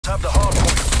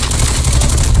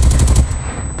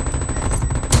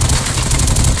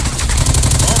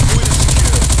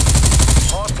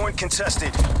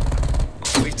contested.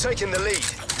 We've taken the lead.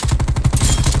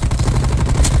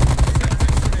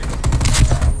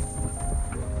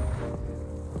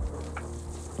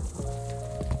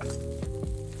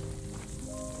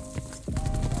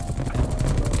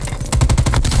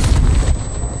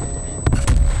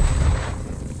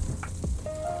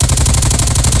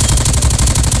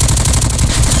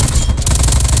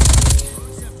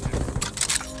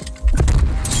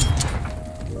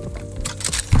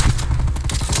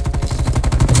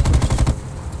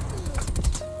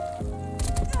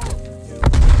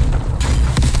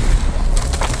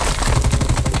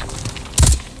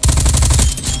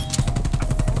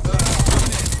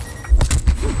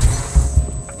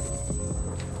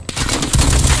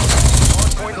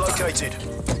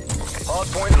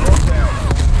 Hardpoint locked down.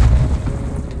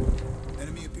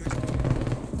 Enemy appears.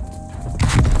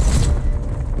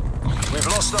 We've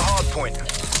lost the hardpoint.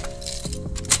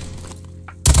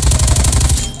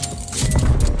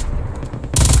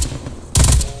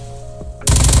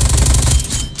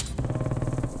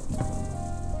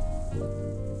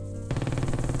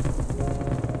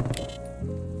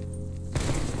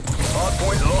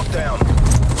 Hardpoint locked down.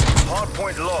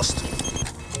 Hardpoint lost.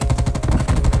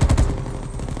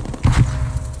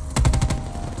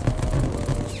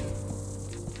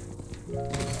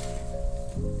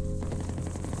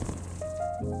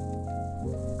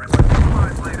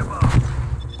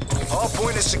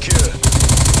 Hardpoint is secure.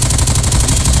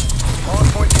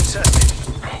 Hardpoint contested.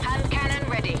 Hand cannon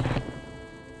ready.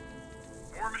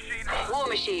 War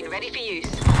machine ready for use.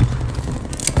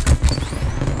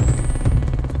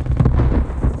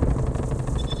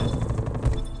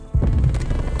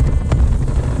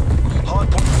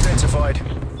 Hardpoint identified.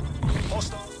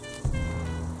 Hostile.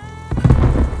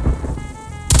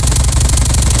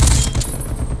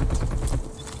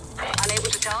 Unable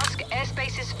to task.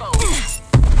 Airspace is full.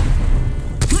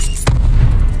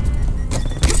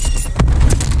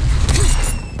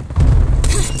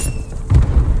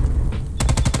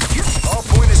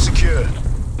 Hardpoint is secure.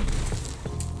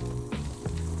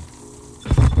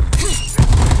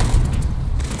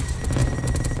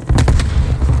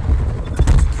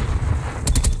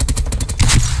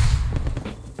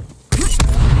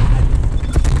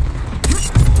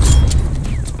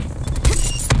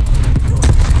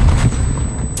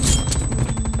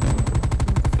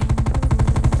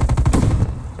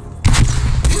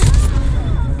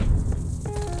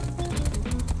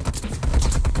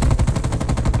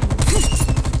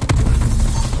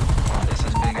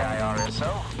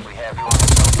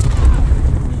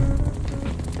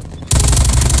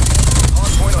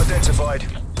 Hardpoint identified.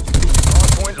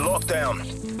 Hardpoint locked down.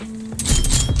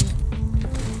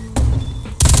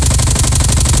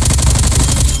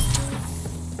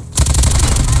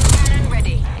 Cannon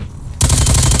ready.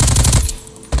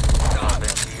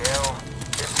 NCL,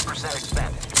 50%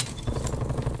 expanded.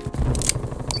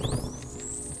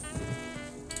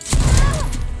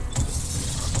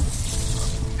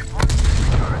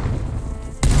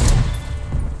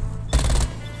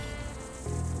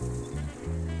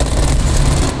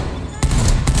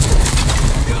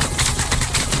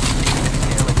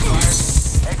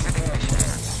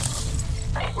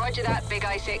 Roger that, Big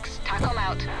I-6. TACOM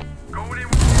out.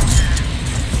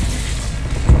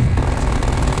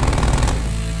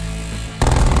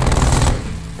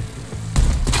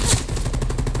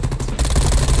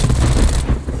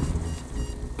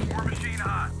 War machine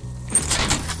hot.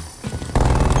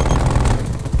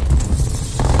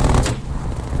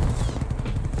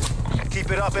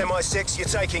 Keep it up, MI6. You're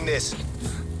taking this.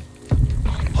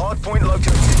 Hardpoint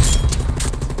located.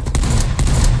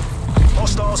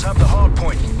 Hostiles have the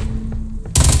hardpoint.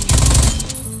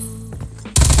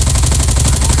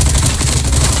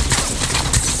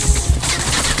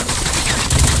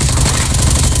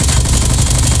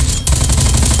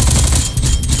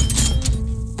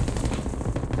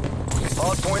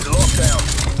 Hardpoint locked down.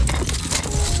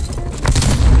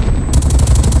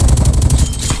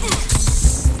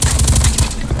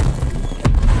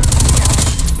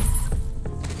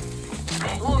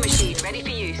 War machine ready for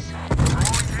use.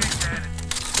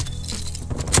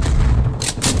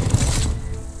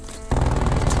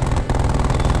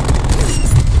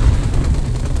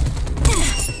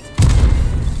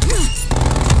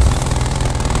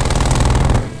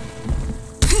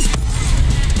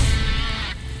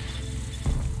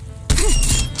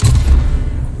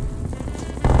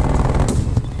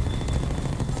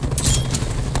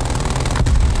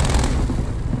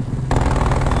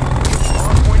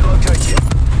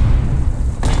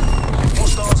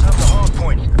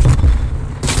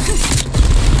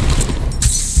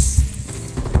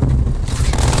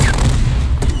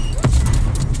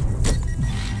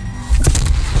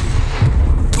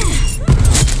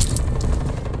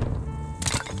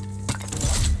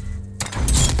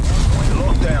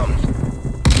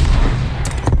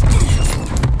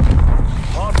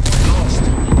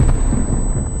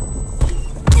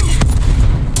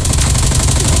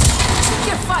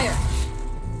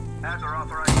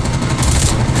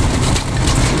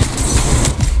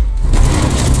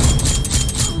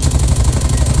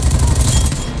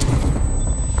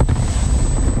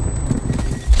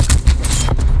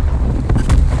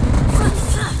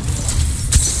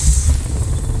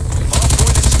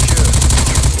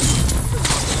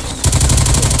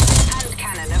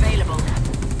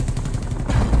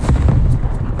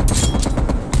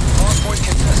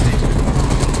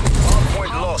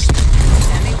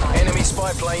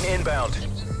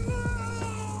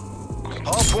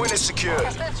 point is secured.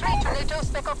 STONER 3 to NATO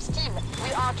Spec Ops team.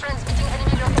 We are transmitting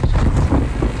enemy location.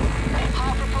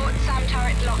 Half report, SAM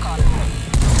turret lock on.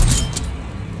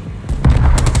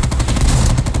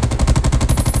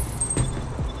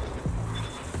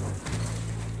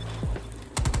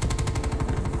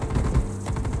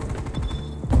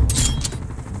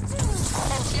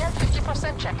 NTL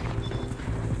 50% check.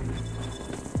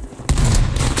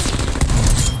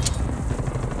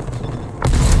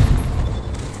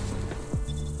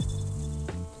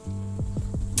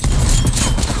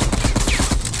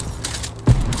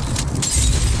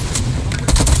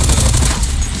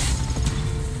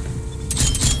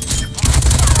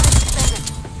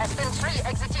 STONER 3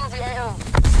 exiting the AO.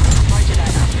 Roger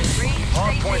that, Aspen 3.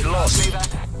 Hard Stay point safe, lost. Mover.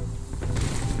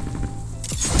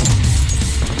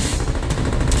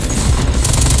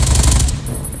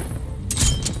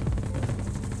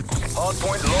 Hard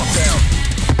point locked down.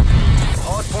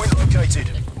 Hard point located.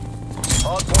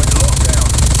 Hard point locked down.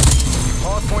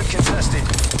 Hard point contested.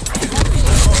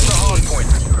 Lost the hard point.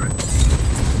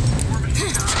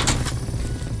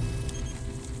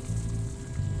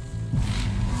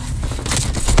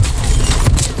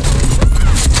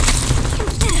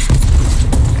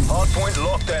 Hard point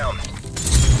locked down.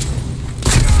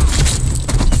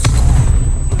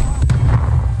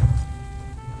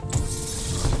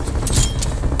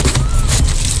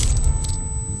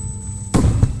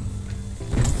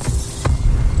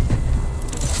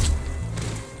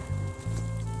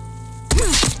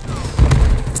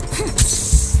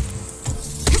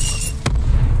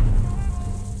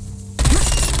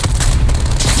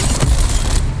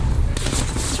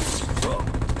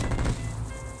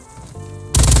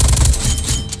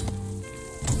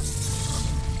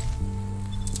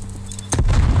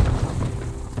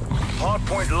 Hard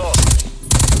point lost.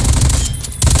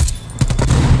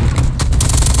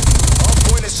 Hard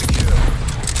point is secure.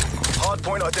 Hard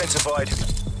point identified.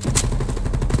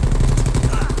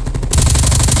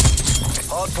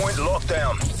 Hard point locked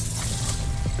down.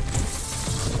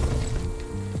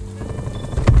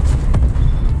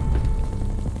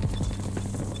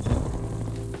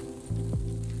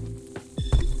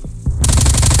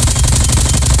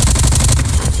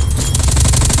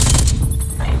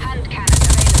 Hand cannon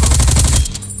available.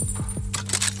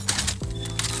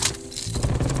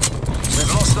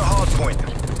 We've lost the hard point.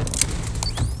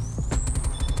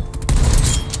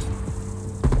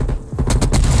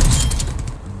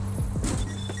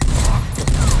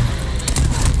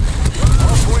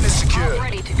 Hard point is secured. Arm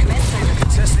ready to commence over.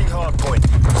 Contesting hard point.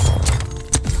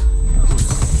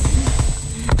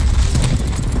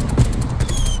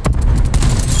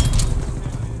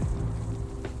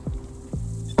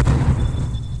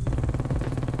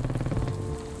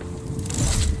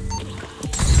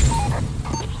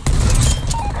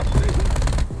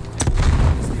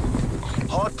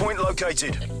 Hard point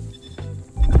located.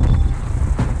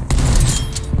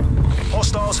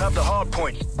 Hostiles have the hard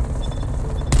point.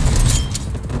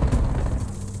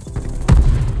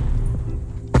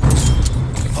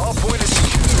 Hard point is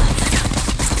secure.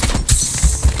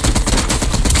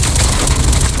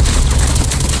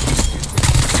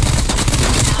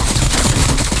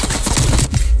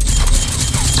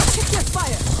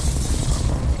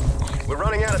 We're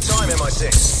running out of time,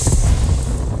 MI6.